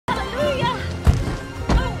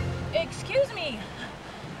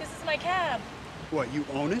What, you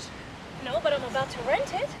own it? No, but I'm about to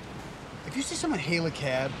rent it. If you see someone hail a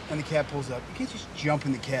cab and the cab pulls up, you can't just jump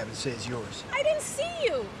in the cab and say it's yours. I didn't see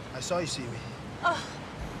you. I saw you see me.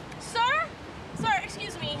 Sir? Sir,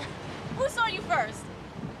 excuse me. Who saw you first?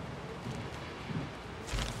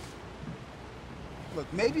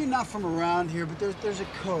 Look, maybe you're not from around here, but there's a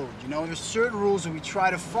code, you know? There's certain rules that we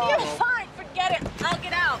try to follow. You're fine. Forget it. I'll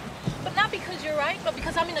get out. But not because you're right, but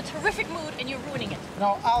because I'm in a terrific mood and you're ruining it.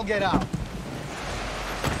 No, I'll get out.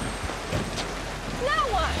 Now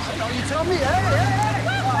what? No, you tell me. Hey!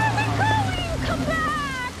 Where are we going? Come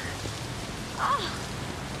back! Oh,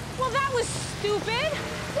 well, that was stupid.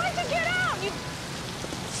 Why'd you get out, you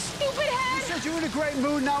stupid head? You said you were in a great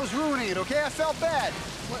mood and I was ruining it, okay? I felt bad.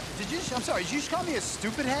 What, I'm sorry, did you just call me a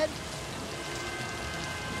stupid head?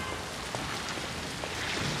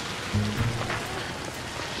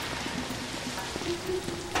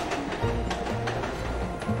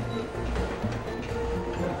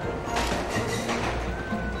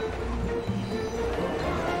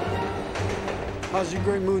 How's your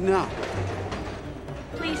great mood now?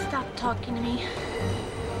 Please stop talking to me.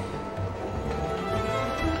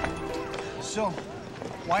 So,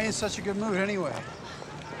 why in such a good mood anyway?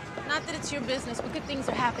 Not that it's your business, but good things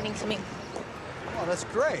are happening to me. Oh, that's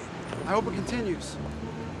great. I hope it continues.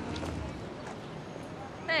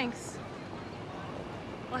 Thanks.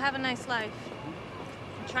 Well, have a nice life.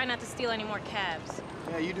 And try not to steal any more cabs.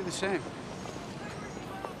 Yeah, you do the same.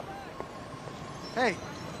 Hey,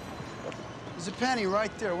 there's a penny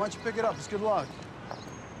right there. Why don't you pick it up? It's good luck.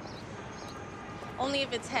 Only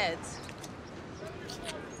if it's heads.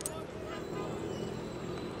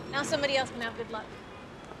 Now somebody else can have good luck.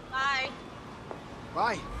 Bye.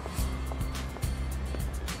 Bye.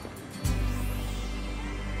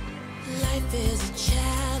 Life is a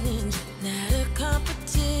challenge.